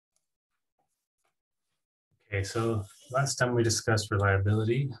Okay, so last time we discussed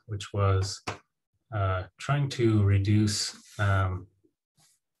reliability, which was trying to reduce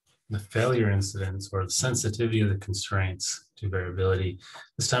the failure incidence or the sensitivity of the constraints to variability.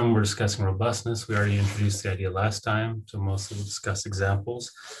 This time we're discussing robustness. We already introduced the idea last time, so mostly we'll discuss examples.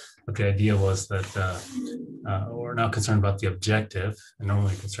 But the idea was that we're now concerned about the objective, and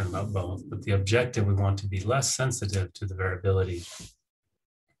normally concerned about both, but the objective, we want to be less sensitive to the variability.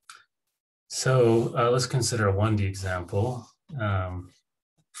 So let's consider a 1D example. I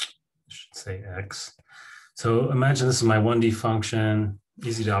should say X. So imagine this is my 1D function,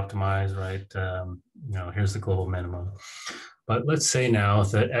 easy to optimize, right? Here's the global minimum. But let's say now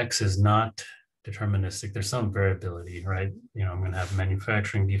that X is not deterministic. There's some variability, right? I'm going to have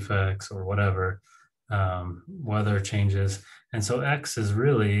manufacturing defects or whatever, weather changes. And so X is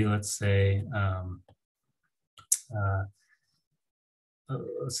really, let's say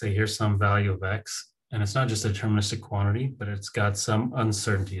here's some value of X, and it's not just a deterministic quantity, but it's got some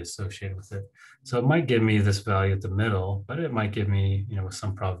uncertainty associated with it. So it might give me this value at the middle, but it might give me, with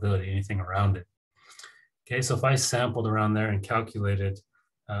some probability, anything around it. Okay, so if I sampled around there and calculated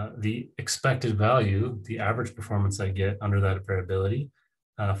the expected value, the average performance I get under that variability,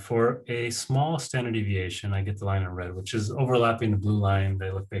 for a small standard deviation, I get the line in red, which is overlapping the blue line.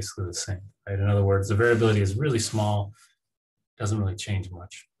 They look basically the same, right? In other words, the variability is really small, doesn't really change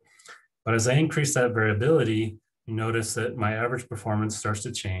much. But as I increase that variability, you notice that my average performance starts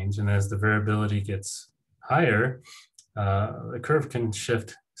to change. And as the variability gets higher, the curve can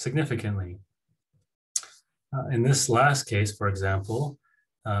shift significantly. In this last case, for example,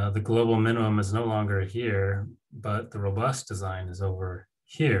 the global minimum is no longer here, but the robust design is over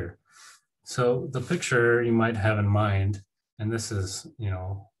here. So the picture you might have in mind, and this is,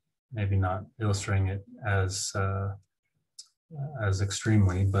 maybe not illustrating it as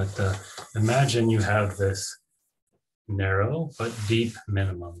extremely, but imagine you have this narrow but deep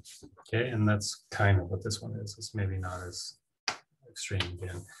minimum, okay? And that's kind of what this one is. It's maybe not as extreme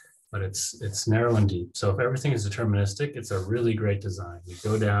again, but it's narrow and deep. So if everything is deterministic, it's a really great design. You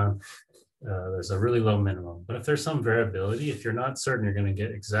go down, there's a really low minimum. But if there's some variability, if you're not certain you're going to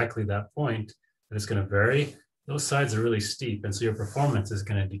get exactly that point, that it's going to vary, those sides are really steep, and so your performance is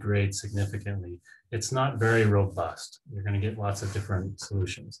going to degrade significantly. It's not very robust. You're going to get lots of different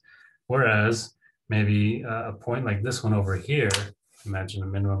solutions. Whereas maybe a point like this one over here, imagine a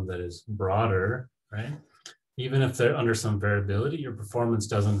minimum that is broader, right? Even if they're under some variability, your performance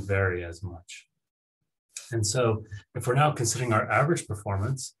doesn't vary as much. And so if we're now considering our average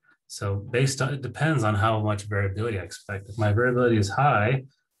performance, so based on, it depends on how much variability I expect. If my variability is high,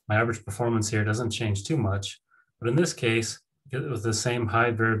 my average performance here doesn't change too much. But in this case, with the same high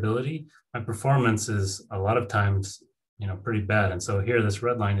variability, my performance is a lot of times, pretty bad. And so here, this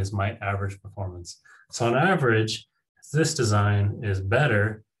red line is my average performance. So on average, this design is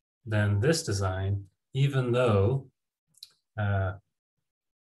better than this design, even though,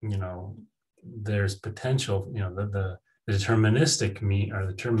 there's potential, the deterministic mean or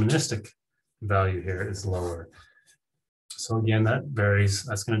the deterministic value here is lower. So again, that varies.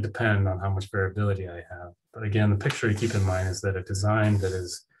 That's going to depend on how much variability I have. But again, the picture you keep in mind is that a design that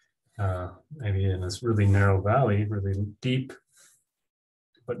is maybe in this really narrow valley, really deep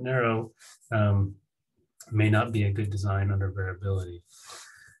but narrow, may not be a good design under variability.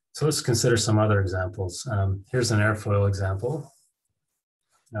 So let's consider some other examples. Here's an airfoil example.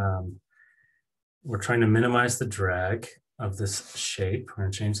 We're trying to minimize the drag of this shape. We're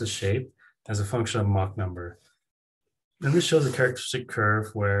going to change the shape as a function of Mach number. And this shows a characteristic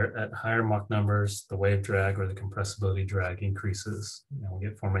curve where at higher Mach numbers, the wave drag or the compressibility drag increases. We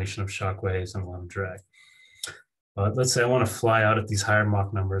get formation of shock waves and a lot of drag. But let's say I want to fly out at these higher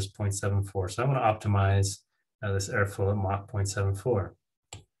Mach numbers, 0.74. So I want to optimize this airflow at Mach 0.74.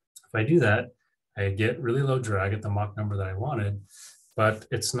 If I do that, I get really low drag at the Mach number that I wanted, but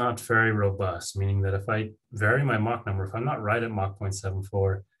it's not very robust, meaning that if I vary my Mach number, if I'm not right at Mach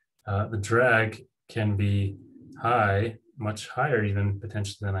 0.74, the drag can be high, much higher even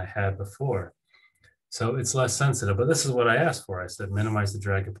potentially than I had before. So it's less sensitive, but this is what I asked for. I said minimize the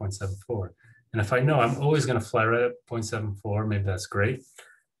drag at 0.74. And if I know I'm always going to fly right at 0.74, maybe that's great.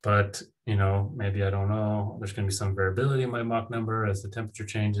 But, maybe I don't know, there's going to be some variability in my Mach number as the temperature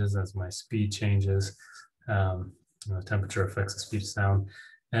changes, as my speed changes. Temperature affects the speed of sound.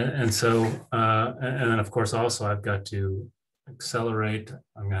 And so, and then of course, also I've got to accelerate.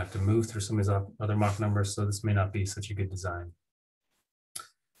 I'm going to have to move through some of these other Mach numbers, so this may not be such a good design.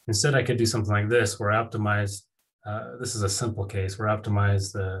 Instead, I could do something like this, where I optimize, this is a simple case, where I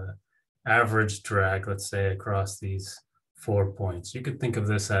optimize the average drag, let's say, across these 4 points. You could think of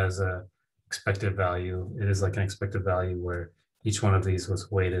this as a expected value. It is like an expected value where each one of these was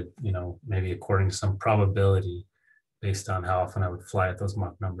weighted, maybe according to some probability based on how often I would fly at those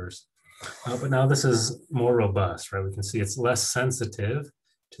Mach numbers. But now this is more robust, right? We can see it's less sensitive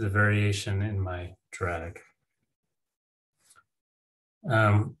to the variation in my drag.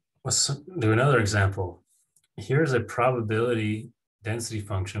 Let's do another example. Here's a probability density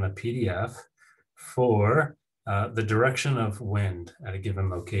function, a PDF, for the direction of wind at a given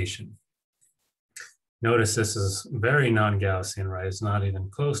location. Notice this is very non-Gaussian, right? It's not even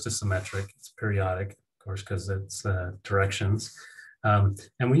close to symmetric. It's periodic, of course, because it's directions.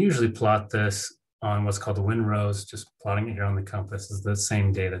 And we usually plot this on what's called the wind rows, just plotting it here on the compass. Is the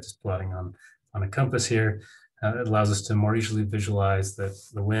same data, just plotting on a compass here. It allows us to more easily visualize that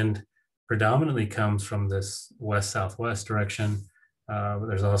the wind predominantly comes from this west-southwest direction. But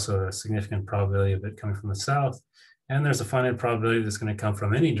there's also a significant probability of it coming from the south. And there's a finite probability that's going to come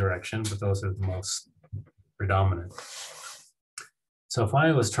from any direction, but those are the most predominant. So if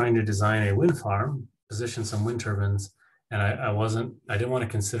I was trying to design a wind farm, position some wind turbines, and I didn't want to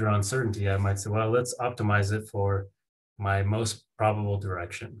consider uncertainty, I might say, well, let's optimize it for my most probable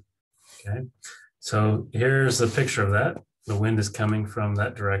direction. Okay. So here's a picture of that. The wind is coming from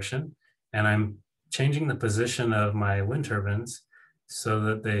that direction, and I'm changing the position of my wind turbines so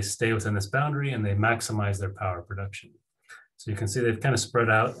that they stay within this boundary and they maximize their power production. So you can see they've kind of spread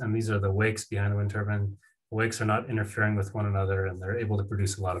out, and these are the wakes behind the wind turbine. The wakes are not interfering with one another, and they're able to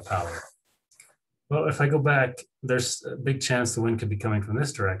produce a lot of power. Well, if I go back, there's a big chance the wind could be coming from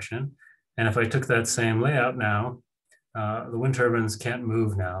this direction. And if I took that same layout now, the wind turbines can't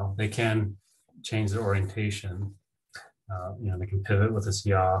move now. They can change their orientation. They can pivot with this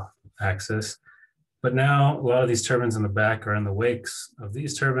yaw axis. But now a lot of these turbines in the back are in the wakes of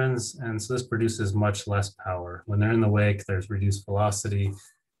these turbines, and so this produces much less power. When they're in the wake, there's reduced velocity,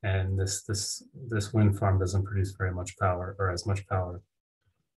 and this wind farm doesn't produce very much power, or as much power.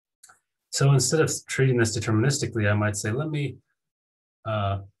 So instead of treating this deterministically, I might say, let me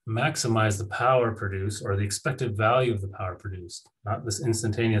maximize the power produced, or the expected value of the power produced, not this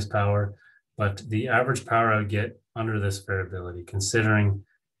instantaneous power, but the average power I would get under this variability, considering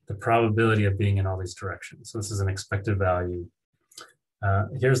the probability of being in all these directions. So this is an expected value.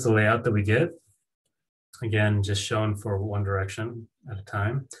 Here's the layout that we get. Again, just shown for one direction at a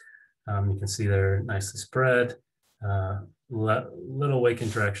time. You can see they're nicely spread. Little wake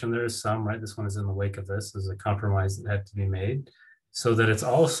interaction. There is some, right? This one is in the wake of this. There's a compromise that had to be made so that it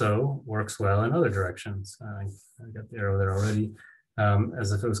also works well in other directions. I got the arrow there already.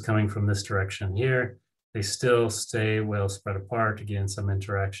 As if it was coming from this direction here. They still stay well spread apart, again, some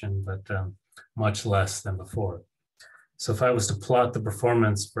interaction, but much less than before. So if I was to plot the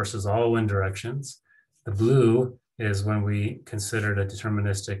performance versus all wind directions, the blue is when we considered a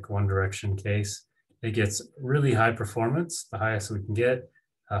deterministic one direction case. It gets really high performance, the highest we can get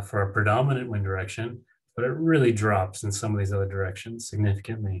for a predominant wind direction, but it really drops in some of these other directions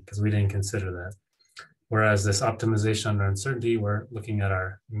significantly because we didn't consider that. Whereas this optimization under uncertainty, we're looking at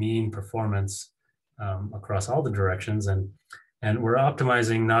our mean performance across all the directions, and we're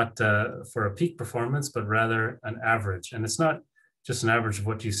optimizing not for a peak performance, but rather an average. And it's not just an average of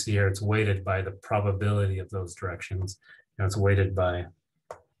what you see here, it's weighted by the probability of those directions. It's weighted by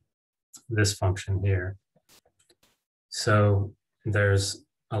this function here. So there's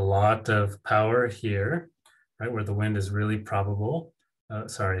a lot of power here, right, where the wind is really probable.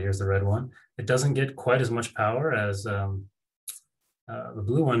 Sorry, here's the red one. It doesn't get quite as much power as the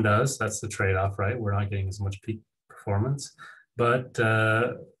blue one does. That's the trade-off, right? We're not getting as much peak performance, but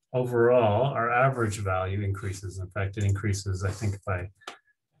overall, our average value increases. In fact, it increases, I think, by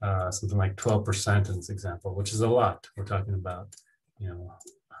something like 12% in this example, which is a lot. We're talking about,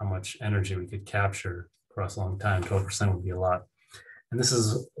 how much energy we could capture across a long time. 12% would be a lot. And this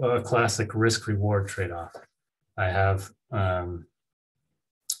is a classic risk-reward trade-off. I have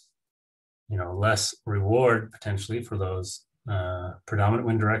less reward potentially for those predominant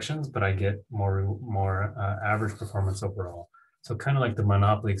wind directions, but I get more average performance overall. So kind of like the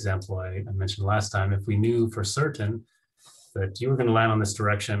monopoly example I mentioned last time, if we knew for certain that you were going to land on this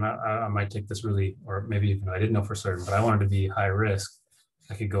direction, I might take this really, or maybe even I didn't know for certain, but I wanted to be high risk.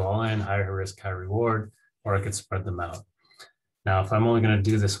 I could go all in, higher risk, high reward, or I could spread them out. Now, if I'm only going to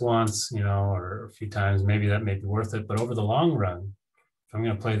do this once, or a few times, maybe that may be worth it. But over the long run, if I'm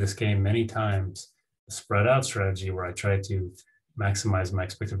going to play this game many times, the spread out strategy where I try to maximize my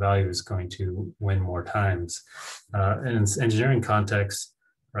expected value is going to win more times. In engineering context,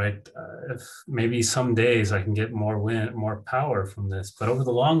 right? If maybe some days I can get more power from this, but over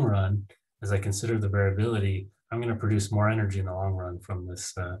the long run, as I consider the variability, I'm going to produce more energy in the long run from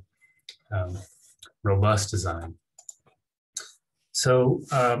this robust design. So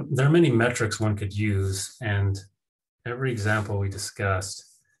there are many metrics one could use, and every example we discussed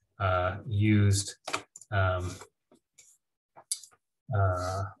used the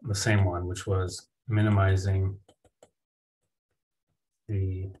same one, which was minimizing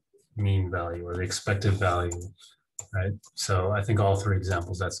the mean value or the expected value, right? So I think all three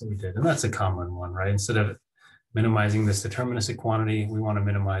examples, that's what we did. And that's a common one, right? Instead of minimizing this deterministic quantity, we want to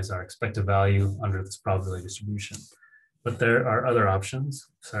minimize our expected value under this probability distribution. But there are other options,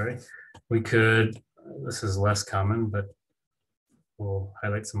 sorry. We could, this is less common, but we'll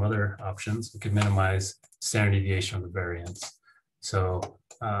highlight some other options. We could minimize standard deviation of the variance. So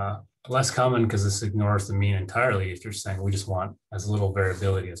less common because this ignores the mean entirely if you're saying we just want as little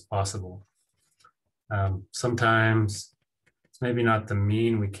variability as possible. Sometimes it's maybe not the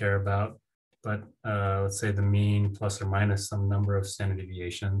mean we care about, but let's say the mean plus or minus some number of standard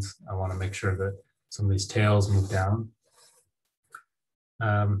deviations. I want to make sure that some of these tails move down.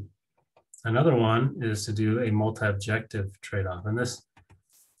 Another one is to do a multi-objective trade-off, and this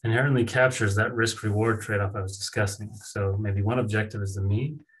inherently captures that risk-reward trade-off I was discussing. So maybe one objective is the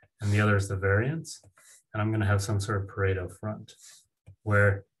mean, and the other is the variance, and I'm going to have some sort of Pareto front,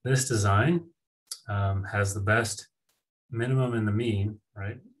 where this design has the best minimum in the mean,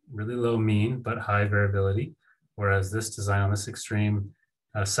 right? Really low mean, but high variability, whereas this design on this extreme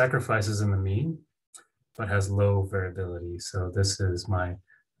sacrifices in the mean, but has low variability. So this is my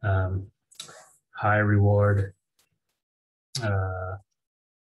high reward,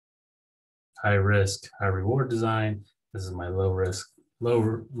 high risk, high reward design. This is my low risk, low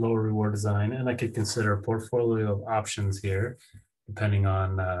reward design. And I could consider a portfolio of options here, depending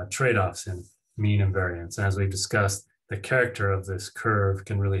on trade-offs in mean and variance. And as we've discussed, the character of this curve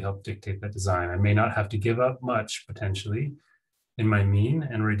can really help dictate that design. I may not have to give up much potentially in my mean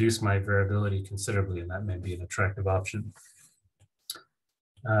and reduce my variability considerably, and that may be an attractive option.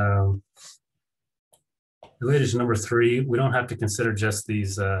 Related to number 3, we don't have to consider just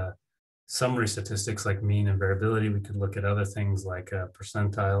these summary statistics like mean and variability. We could look at other things like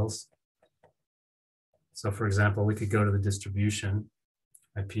percentiles. So for example, we could go to the distribution,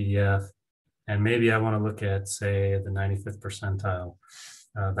 my PDF, and maybe I want to look at, say, the 95th percentile.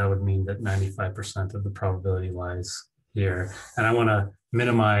 That would mean that 95% of the probability lies here. And I want to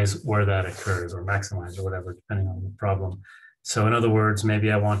minimize where that occurs or maximize or whatever, depending on the problem. So in other words,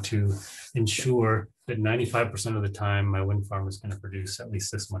 maybe I want to ensure that 95% of the time my wind farm is going to produce at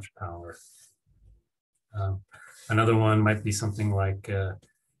least this much power. Another one might be something like,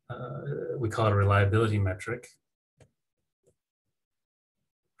 we call it a reliability metric.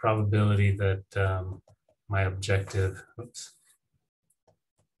 Probability that my objective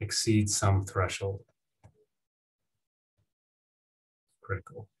exceeds some threshold.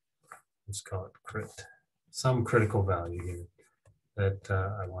 Critical, let's call it crit. Some critical value here that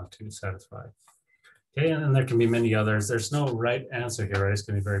I want to satisfy. Okay, and there can be many others. There's no right answer here, right? It's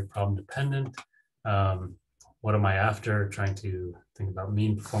going to be very problem dependent. What am I after? Trying to think about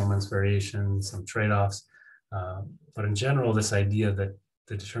mean performance variations, some trade-offs. But in general, this idea that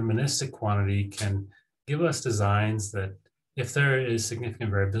the deterministic quantity can give us designs that, if there is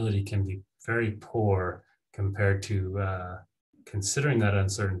significant variability, can be very poor compared to considering that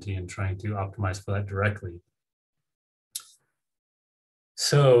uncertainty and trying to optimize for that directly.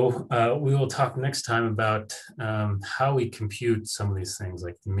 So we will talk next time about how we compute some of these things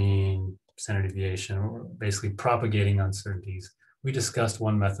like the mean, standard deviation, or basically propagating uncertainties. We discussed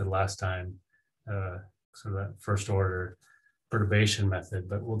one method last time, so that first order perturbation method,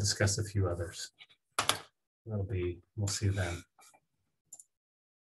 but we'll discuss a few others. We'll see you then.